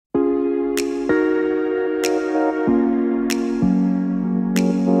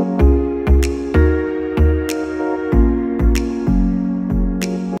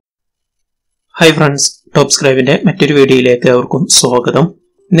Hi friends, Top Scribe മറ്റൊരു വീഡിയോയിലേക്ക് അവർക്കും സ്വാഗതം.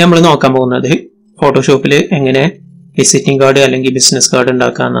 ഇന്ന് നമ്മൾ നോക്കാൻ പോകുന്നത് ഫോട്ടോഷോപ്പിൽ എങ്ങനെ വിസിറ്റിംഗ് കാർഡ് അല്ലെങ്കിൽ ബിസിനസ് കാർഡ്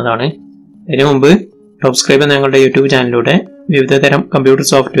ഉണ്ടാക്കാവുന്നതാണ്. അതിനു മുമ്പ് ടോപ്പ് സ്ക്രൈബ് ഞങ്ങളുടെ യൂട്യൂബ് ചാനലിലൂടെ വിവിധ തരം കമ്പ്യൂട്ടർ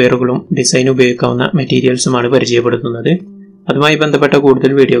സോഫ്റ്റ്വെയറുകളും ഡിസൈൻ ഉപയോഗിക്കാവുന്ന മെറ്റീരിയൽസുമാണ് പരിചയപ്പെടുത്തുന്നത്. അതുമായി ബന്ധപ്പെട്ട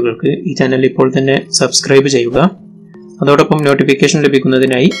കൂടുതൽ വീഡിയോകൾക്ക് ഈ ചാനൽ ഇപ്പോൾ തന്നെ സബ്സ്ക്രൈബ് ചെയ്യുക. അതോടൊപ്പം നോട്ടിഫിക്കേഷൻ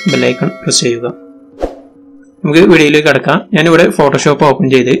ലഭിക്കുന്നതിനായി ബെൽ ഐക്കൺ പ്രസ് ചെയ്യുക. നമുക്ക് വീഡിയോയിലേക്ക് കടക്കാം. ഞാനിവിടെ ഫോട്ടോഷോപ്പ് ഓപ്പൺ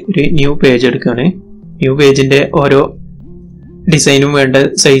ചെയ്ത് ഒരു ന്യൂ പേജ് എടുക്കുകയാണ്. ന്യൂ പേജിന്റെ ഓരോ ഡിസൈനും വേണ്ട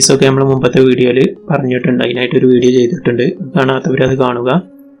സൈസൊക്കെ നമ്മൾ മുമ്പത്തെ വീഡിയോയിൽ പറഞ്ഞിട്ടുണ്ട്. അതിനായിട്ടൊരു വീഡിയോ ചെയ്തിട്ടുണ്ട്. കാണാത്തവരത് കാണുക.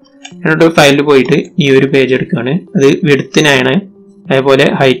 ഞാനിവിടെ ഫയലിൽ പോയിട്ട് ഈ ഒരു പേജ് എടുക്കുകയാണ്. അത് വിഡ്ത്തിനാണ്. അതേപോലെ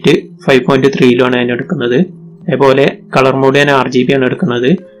ഹൈറ്റ് 5.3 ഞാൻ എടുക്കുന്നത്. അതേപോലെ കളർ മോഡ് ഞാൻ RGB ആണ് എടുക്കുന്നത്.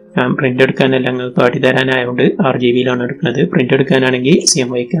 ഞാൻ പ്രിന്റ് എടുക്കാനല്ല നിങ്ങൾക്ക് കാട്ടിത്തരാനായതുകൊണ്ട് RGBയിലാണ് എടുക്കുന്നത്. പ്രിന്റ് എടുക്കാനാണെങ്കിൽ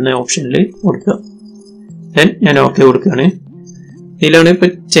CMYK എന്ന ഓപ്ഷനിൽ കൊടുക്കുക. ഞാൻ ഓക്കെ കൊടുക്കുകയാണ്. ഇതിലാണ് ഇപ്പൊ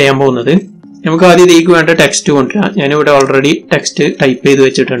ചെയ്യാൻ പോകുന്നത്. നമുക്ക് ആദ്യം ഇതിലേക്ക് വേണ്ട ടെക്സ്റ്റ് കൊണ്ടുവരാം. ഞാനിവിടെ ഓൾറെഡി ടെക്സ്റ്റ് ടൈപ്പ് ചെയ്ത്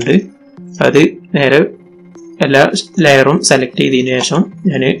വെച്ചിട്ടുണ്ട്. അത് നേരെ എല്ലാ ലെയറും സെലക്ട് ചെയ്തതിന് ശേഷം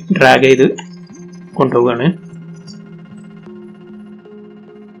ഞാൻ ഡ്രാഗ് ചെയ്ത് കൊണ്ടുപോവുകയാണ്.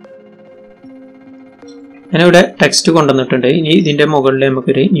 ഞാനിവിടെ ടെക്സ്റ്റ് കൊണ്ടുവന്നിട്ടുണ്ട്. ഇനി ഇതിന്റെ മുകളിൽ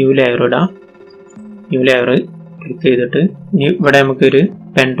നമുക്കൊരു ന്യൂ ലെയർ ഇടാം. ന്യൂ ലെയർ ക്ലിക്ക് ചെയ്തിട്ട് ഇനി ഇവിടെ നമുക്കൊരു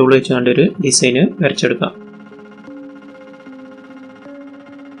പെൻ ടൂൾ വെച്ചുകൊണ്ട് ഒരു ഡിസൈന് വരച്ചെടുക്കാം.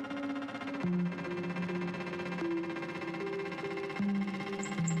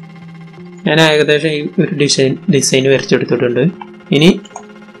 ഞാൻ ഏകദേശം ഈ ഒരു ഡിസൈൻ വരച്ചെടുത്തിട്ടുണ്ട്. ഇനി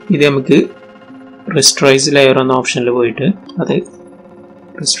ഇത് നമുക്ക് റെസ്ട്രൈസ് ലെയർ എന്ന ഓപ്ഷനിൽ പോയിട്ട് അത്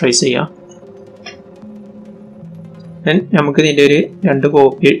റെസ്ട്രൈസ് ചെയ്യാം. നമുക്ക് ഇതിൻ്റെ ഒരു 2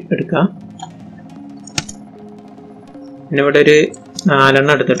 കോപ്പി എടുക്കാം. പിന്നെ ഇവിടെ ഒരു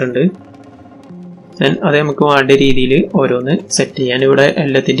 4 എടുത്തിട്ടുണ്ട്. അത് നമുക്ക് വേണ്ട രീതിയിൽ ഓരോന്ന് സെറ്റ് ചെയ്യാൻ. ഇവിടെ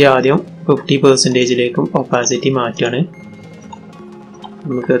എല്ലാത്തിൻ്റെ ആദ്യം 50%ലേക്കും ഒപ്പാസിറ്റി മാറ്റുകയാണ്.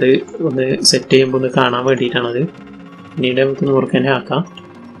 നമുക്കത് ഒന്ന് സെറ്റ് ചെയ്യുമ്പോൾ ഒന്ന് കാണാൻ വേണ്ടിയിട്ടാണത്. പിന്നീട് നമുക്ക് 100 തന്നെ ആക്കാം.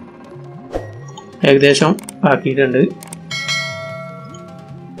 ഏകദേശം ആക്കിയിട്ടുണ്ട്.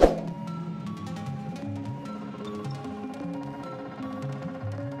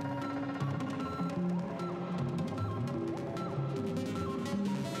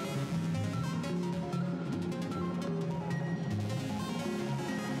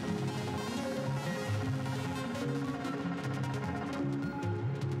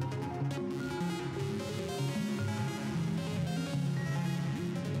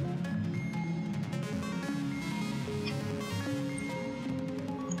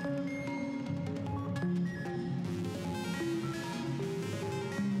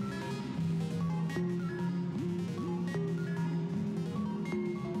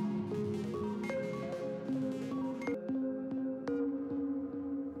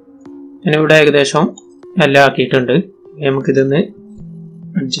 ഞാനിവിടെ ഏകദേശം എല്ലാം ആക്കിയിട്ടുണ്ട്. നമുക്കിതൊന്ന്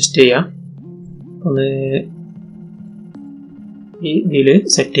അഡ്ജസ്റ്റ് ചെയ്യാം. ഒന്ന് ഈ ഇതിൽ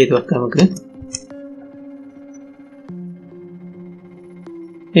സെറ്റ് ചെയ്ത് വെക്കാം. നമുക്ക്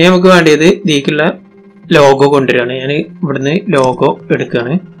ഇനി നമുക്ക് വേണ്ടത് ഇതിലേക്കുള്ള ലോഗോ കൊണ്ടുവരികയാണ്. ഞാൻ ഇവിടുന്ന് ലോഗോ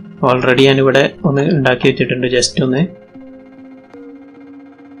എടുക്കുകയാണ്. ഓൾറെഡി ഞാനിവിടെ ഒന്ന് ഉണ്ടാക്കി വെച്ചിട്ടുണ്ട്. ജസ്റ്റ് ഒന്ന്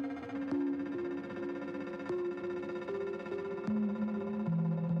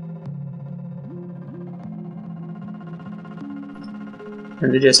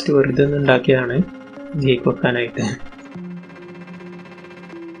അത് ജസ്റ്റ് വെറുതെ ഒന്ന് ഉണ്ടാക്കിയതാണ് ഇതിലേക്ക് വെക്കാനായിട്ട്.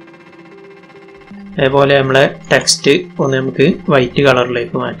 അതേപോലെ നമ്മളെ ടെക്സ്റ്റ് ഒന്ന് നമുക്ക് വൈറ്റ്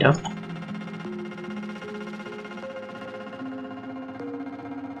കളറിലേക്ക് മാറ്റാം.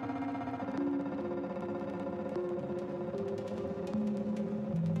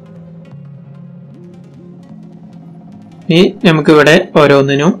 ഇനി നമുക്കിവിടെ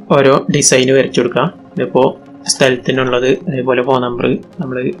ഓരോന്നിനും ഓരോ ഡിസൈന് വരച്ചു കൊടുക്കാം. ഇതിപ്പോൾ സ്ഥലത്തിനുള്ളത് അതേപോലെ ഫോൺ നമ്പർ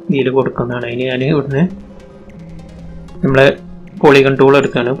നമ്മൾ ഇതിൽ കൊടുക്കുന്നതാണ്. അതിന് ഞാൻ ഇവിടുന്ന് നമ്മളെ പോളിഗൺ ടൂൾ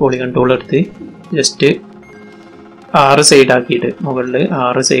എടുക്കുകയാണ്. പോളിഗൺ ടൂൾ എടുത്ത് ജസ്റ്റ് 6 സൈഡ് ആക്കിയിട്ട് മുകളിൽ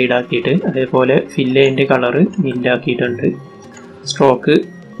 6 സൈഡ് ആക്കിയിട്ട് അതേപോലെ ഫില്ലിൻ്റെ കളറ് മില്ലാക്കിയിട്ടുണ്ട്. സ്ട്രോക്ക്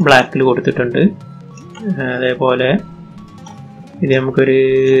ബ്ലാക്കിൽ കൊടുത്തിട്ടുണ്ട്. അതേപോലെ ഇത് നമുക്കൊരു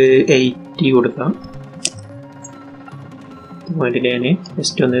 80 കൊടുക്കാം. പോയിന്റിൽ ഞാൻ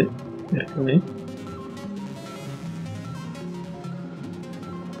ജസ്റ്റ് ഒന്ന് വരക്കുന്നത്.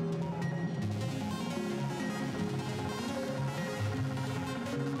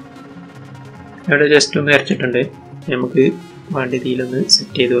 ഇവിടെ ജസ്റ്റ് ഒന്ന് വരച്ചിട്ടുണ്ട്. നമുക്ക് വേണ്ട രീതിയിലൊന്ന്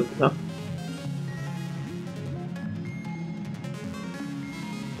സെറ്റ് ചെയ്ത് വെക്കുക.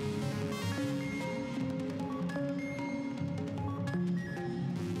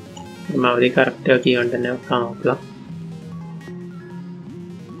 പരമാവധി കറക്റ്റ് ആക്കി കൊണ്ട് തന്നെ വെക്കാൻ നോക്കുക.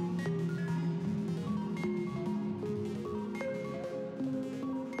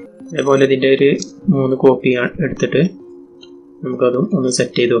 അതേപോലെ ഇതിൻ്റെ ഒരു 3 കോപ്പി എടുത്തിട്ട് നമുക്കതും ഒന്ന്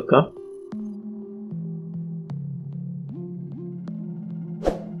സെറ്റ് ചെയ്ത് വെക്കാം.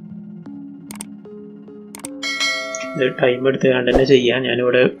 ഇത് ടൈം എടുത്ത് തന്നെ ചെയ്യാം.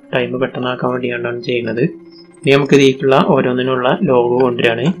 ഞാനിവിടെ ടൈം പെട്ടെന്നാക്കാൻ വേണ്ടിയാണ് ചെയ്യുന്നത്. ഇനി നമുക്ക് ഇതിലേക്കുള്ള ഓരോന്നിനുള്ള ലോഗോ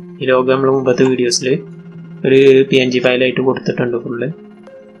കൊണ്ടുവരാണ്. ഈ ലോഗോ നമ്മൾ മുമ്പത്തെ വീഡിയോസിൽ ഒരു PNG ഫയലായിട്ട് കൊടുത്തിട്ടുണ്ട്. ഫുള്ള്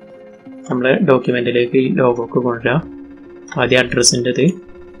നമ്മളെ ഡോക്യുമെൻറ്റിലേക്ക് ഈ ലോഗോ ഒക്കെ കൊണ്ടുവരാം. ആദ്യം അഡ്രസ്സിൻ്റെത്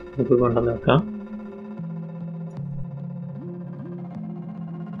നമുക്ക് കൊണ്ടുവന്ന് വെക്കാം.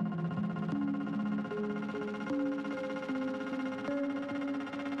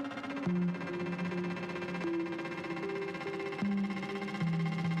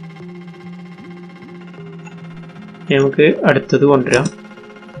 നമുക്ക് അടുത്തത് കൊണ്ടുവരാം.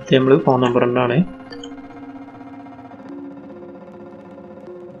 ഇത് നമ്മൾ ഫോൺ നമ്പർ കൊണ്ടാണ്.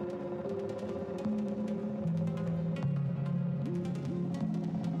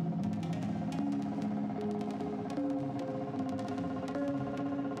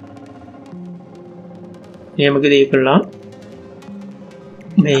 നമുക്ക് ഇതിലേക്കുള്ള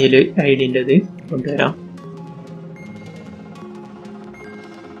മെയിൽ ID-ൻ്റെത് കൊണ്ടുവരാം.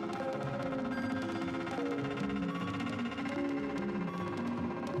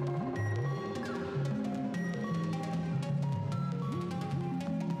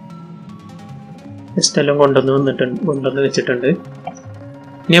 എല്ലാം കൊണ്ടുവന്ന് വെച്ചിട്ടുണ്ട്.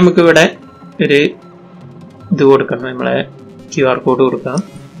 ഇനി നമുക്കിവിടെ ഒരു ഇത് കൊടുക്കണം, നമ്മളെ QR കോഡ് കൊടുക്കാം.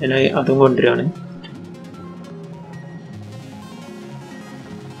 ഞാൻ അതും കൊണ്ടുവരികയാണ്.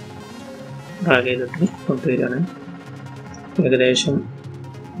 ഡ്രാഗ് ചെയ്തിട്ട് കൊണ്ടുവരികയാണ്. ഏകദേശം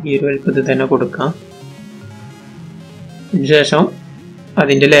ഈ ഒരു വലുപ്പത്തിൽ തന്നെ കൊടുക്കാം. അതിനുശേഷം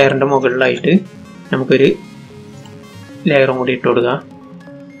അതിൻ്റെ ലെയറിൻ്റെ മുകളിലായിട്ട് നമുക്കൊരു ലെയറും കൂടി ഇട്ട് കൊടുക്കാം.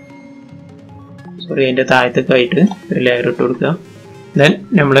 സോറി, അതിൻ്റെ താഴത്തേക്കായിട്ട് ഒരു ലെയർ ഇട്ട് കൊടുക്കുക. ദെൻ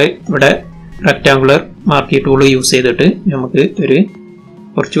നമ്മൾ ഇവിടെ റെക്റ്റാങ്കുലർ മാർക്കി ടൂൾ യൂസ് ചെയ്തിട്ട് നമുക്ക് ഒരു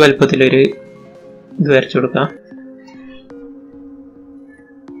കുറച്ച് വലുപ്പത്തിലൊരു ഇത് വരച്ചു കൊടുക്കാം.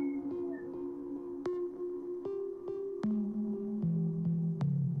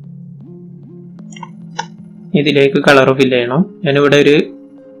 ഇതിലേക്ക് കളർ ഫില്ല് ചെയ്യണം. ഞാനിവിടെ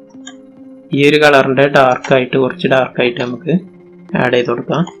ഈ ഒരു കളറിൻ്റെ കുറച്ച് ഡാർക്കായിട്ട് നമുക്ക് ആഡ് ചെയ്ത്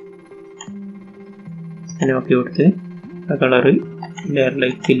കൊടുക്കാം. നോക്കി കൊടുത്ത് ആ കളറ്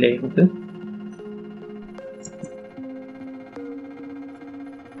ലെയറിലേക്ക് ഫില്ല് ചെയ്യും. നമുക്ക്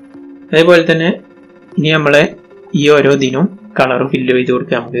അതേപോലെ തന്നെ ഇനി നമ്മളെ ഈ ഓരോ ഇതിനും കളർ ഫില്ല് ചെയ്ത്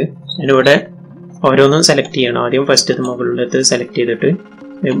കൊടുക്കാം. നമുക്ക് അതിനിവിടെ ഓരോന്നും സെലക്ട് ചെയ്യണം. ആദ്യം ഫസ്റ്റ് മുകളിലത്തെ സെലക്ട് ചെയ്തിട്ട്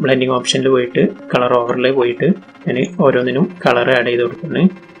ബ്ലെൻഡിങ് ഓപ്ഷനിൽ പോയിട്ട് കളർ ഓവറിൽ പോയിട്ട് ഞാൻ ഓരോന്നിനും കളർ ആഡ് ചെയ്ത് കൊടുക്കുന്നത്.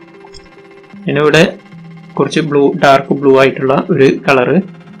 ഞാനിവിടെ കുറച്ച് ഡാർക്ക് ബ്ലൂ ആയിട്ടുള്ള ഒരു കളറ്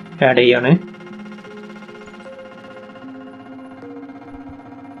ആഡ് ചെയ്യാണ്.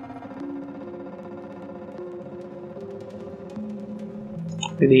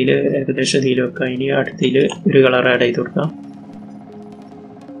 ഇതിൽ ഏകദേശം ഇതിൽ വെക്കാം. ഇനി അടുത്തതിൽ ഒരു കളർ ആഡ് ചെയ്ത് കൊടുക്കാം.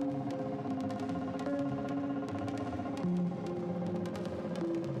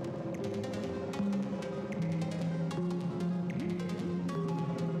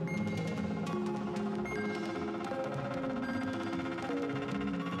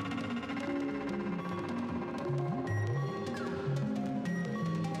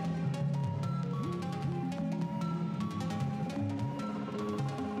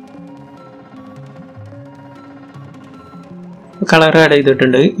 കളർ ആഡ്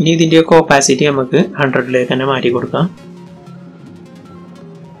ചെയ്തിട്ടുണ്ട്. ഇനി ഇതിൻ്റെയൊക്കെ ഓപ്പാസിറ്റി നമുക്ക് 100ലേക്ക് തന്നെ മാറ്റി കൊടുക്കാം.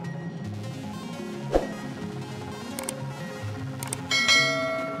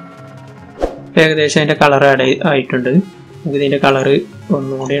 ഏകദേശം അതിൻ്റെ കളർ ആഡ് ആയിട്ടുണ്ട്. നമുക്ക് ഇതിൻ്റെ കളറ്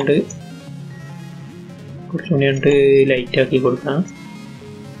ഒന്നുകൂടി ഉണ്ട് കുറച്ചുകൂടി ഉണ്ട് ലൈറ്റ് ആക്കി കൊടുക്കാം.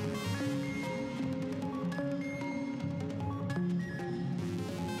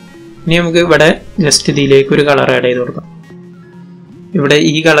 ഇനി നമുക്ക് ഇവിടെ ജസ്റ്റ് ഇതിലേക്ക് ഒരു കളർ ആഡ് ചെയ്ത് കൊടുക്കാം. ഇവിടെ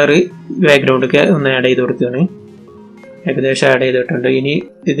ഈ കളറ് ബാക്ക്ഗ്രൗണ്ടൊക്കെ ഒന്ന് ആഡ് ചെയ്ത് കൊടുക്കുകയാണ്. ഏകദേശം ആഡ് ചെയ്തിട്ടുണ്ട്. ഇനി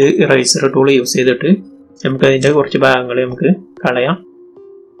ഇത് ഇറേസർ ടൂൾ യൂസ് ചെയ്തിട്ട് നമുക്ക് അതിൻ്റെ കുറച്ച് ഭാഗങ്ങൾ നമുക്ക് കളയാം.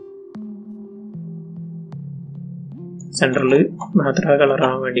 സെൻറ്ററിൽ മാത്രം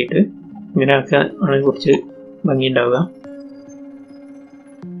കളറാകാൻ വേണ്ടിയിട്ട് ഇങ്ങനെ ആക്കാൻ ആണ് കുറച്ച് ഭംഗി ഉണ്ടാവുക.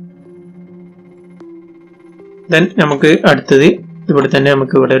 ദെൻ നമുക്ക് അടുത്തത് ഇവിടെ തന്നെ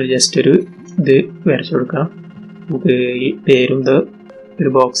നമുക്ക് ഇവിടെ ഒരു ജസ്റ്റ് ഒരു ഇത് വരച്ചു കൊടുക്കാം. നമുക്ക് ഈ പേരും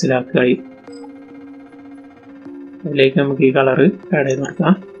ഒരു ബോക്സിലാക്കായി അതിലേക്ക് നമുക്ക് ഈ കളറ് ആഡ് ചെയ്ത്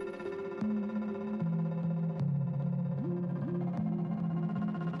കൊടുക്കാം.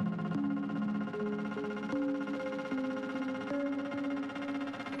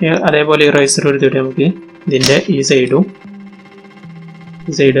 അതേപോലെ ഇറേസർ എടുത്തിട്ട് നമുക്ക് ഇതിൻ്റെ ഈ സൈഡും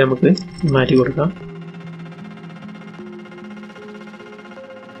ഈ സൈഡ് നമുക്ക് മാറ്റി കൊടുക്കാം.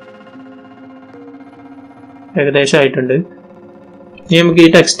 ഏകദേശം ആയിട്ടുണ്ട്. ഇനി നമുക്ക് ഈ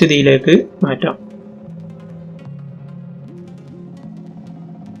ടെക്സ്റ്റ് ഇതിലേക്ക് മാറ്റാം.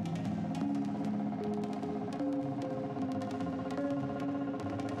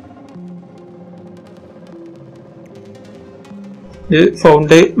 ഇത്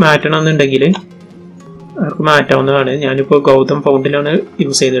ഫൗണ്ട് മാറ്റണം എന്നുണ്ടെങ്കിൽ അവർക്ക് മാറ്റാവുന്നതാണ്. ഞാനിപ്പോൾ ഗൗതം ഫൗണ്ടിലാണ്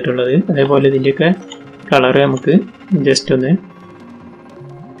യൂസ് ചെയ്തിട്ടുള്ളത്. അതേപോലെ ഇതിൻ്റെയൊക്കെ കളറ് നമുക്ക് ജസ്റ്റ് ഒന്ന്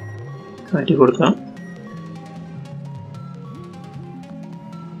മാറ്റി കൊടുക്കാം.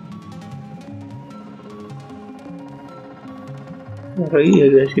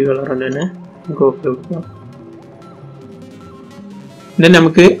 ഏകദേശം കളർ തന്നെ നമുക്ക് ഓക്കെ കൊടുക്കാം. then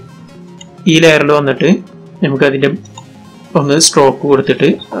നമുക്ക് ഈ ലെയറിൽ വന്നിട്ട് നമുക്ക് അതിൻ്റെ ഒന്ന് സ്ട്രോക്ക് കൊടുത്തിട്ട്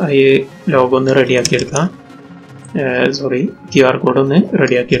ഈ ലോഗോ ഒന്ന് റെഡിയാക്കി എടുക്കാം. QR കോഡ് ഒന്ന്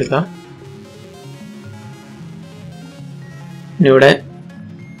റെഡിയാക്കി എടുക്കാം. ഇവിടെ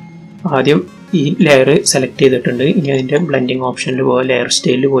ആദ്യം ഈ ലെയർ സെലക്ട് ചെയ്തിട്ടുണ്ട്. ഇനി അതിൻ്റെ ബ്ലെൻഡിങ് ഓപ്ഷനിൽ പോവാം. ലെയർ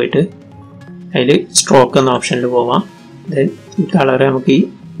സ്റ്റൈലിൽ പോയിട്ട് അതിൽ സ്ട്രോക്ക് എന്ന ഓപ്ഷനിൽ പോവാം. ദെൻ ഈ കളർ നമുക്ക് ഈ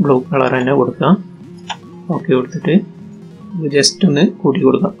ബ്ലൂ കളർ തന്നെ കൊടുക്കാം. ഓക്കെ കൊടുത്തിട്ട് ജസ്റ്റ് ഒന്ന് കൂട്ടി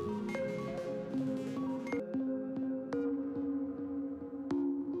കൊടുക്കാം.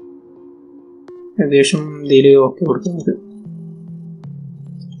 ഏകദേശം ഇതിൽ ഓക്കെ കൊടുക്കാം നമുക്ക്.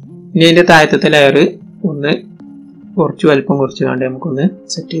 ഇനി അതിൻ്റെ താഴത്തെ ലെയർ ഒന്ന് കുറച്ച് വലിപ്പം കുറച്ച് കണ്ട് നമുക്കൊന്ന്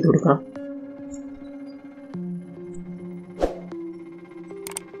സെറ്റ് ചെയ്ത് കൊടുക്കാം.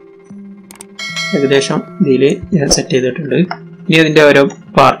 ഏകദേശം ഇതിൽ ഞാൻ സെറ്റ് ചെയ്തിട്ടുണ്ട്. ഇനി അതിൻ്റെ ഓരോ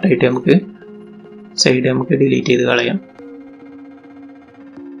പാർട്ടായിട്ട് നമുക്ക് സൈഡ് നമുക്ക് ഡിലീറ്റ് ചെയ്ത് കളയാം.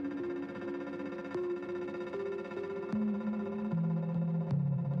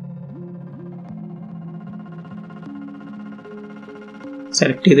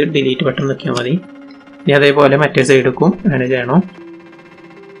 സെലക്ട് ചെയ്ത് ഡിലീറ്റ് ബട്ടൺ നോക്കിയാൽ മതി. ഇനി അതേപോലെ മറ്റേ സൈഡിലേക്കും അങ്ങനെ ചെയ്യണം.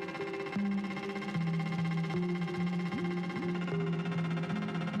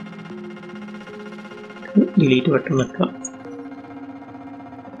 ഡിലീറ്റ് ബട്ടൺ വെക്കാം.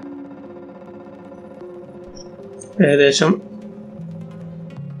 ഏകദേശം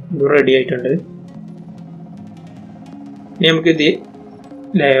റെഡി ആയിട്ടുണ്ട്. ഇനി നമുക്ക് ഇത്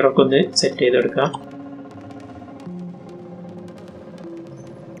ലെയറൊക്കെ ഒന്ന് സെറ്റ് ചെയ്തെടുക്കാം.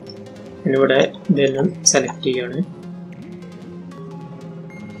 ഇവിടെ ഇതെല്ലാം സെലക്ട് ചെയ്യാണ്.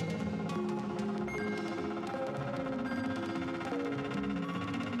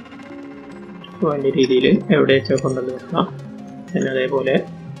 വലിയ രീതിയിൽ എവിടെ വെച്ചാൽ കൊണ്ടുവന്ന് വെക്കാം. പിന്നെ അതേപോലെ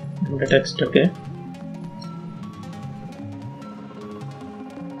നമ്മുടെ ടെക്സ്റ്റൊക്കെ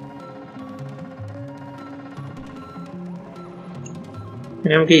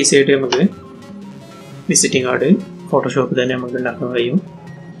പിന്നെ നമുക്ക് ഈസി ആയിട്ട് നമുക്ക് വിസിറ്റിംഗ് കാർഡ് ഫോട്ടോഷോപ്പ് തന്നെ നമുക്ക് ഉണ്ടാക്കാൻ കഴിയും.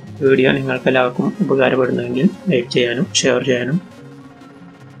 വീഡിയോ നിങ്ങൾക്ക് എല്ലാവർക്കും ഉപകാരപ്പെടുന്നുവെങ്കിൽ ലൈക്ക് ചെയ്യാനും ഷെയർ ചെയ്യാനും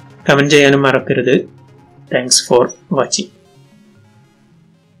കമൻറ്റ് ചെയ്യാനും മറക്കരുത്. Thanks for watching.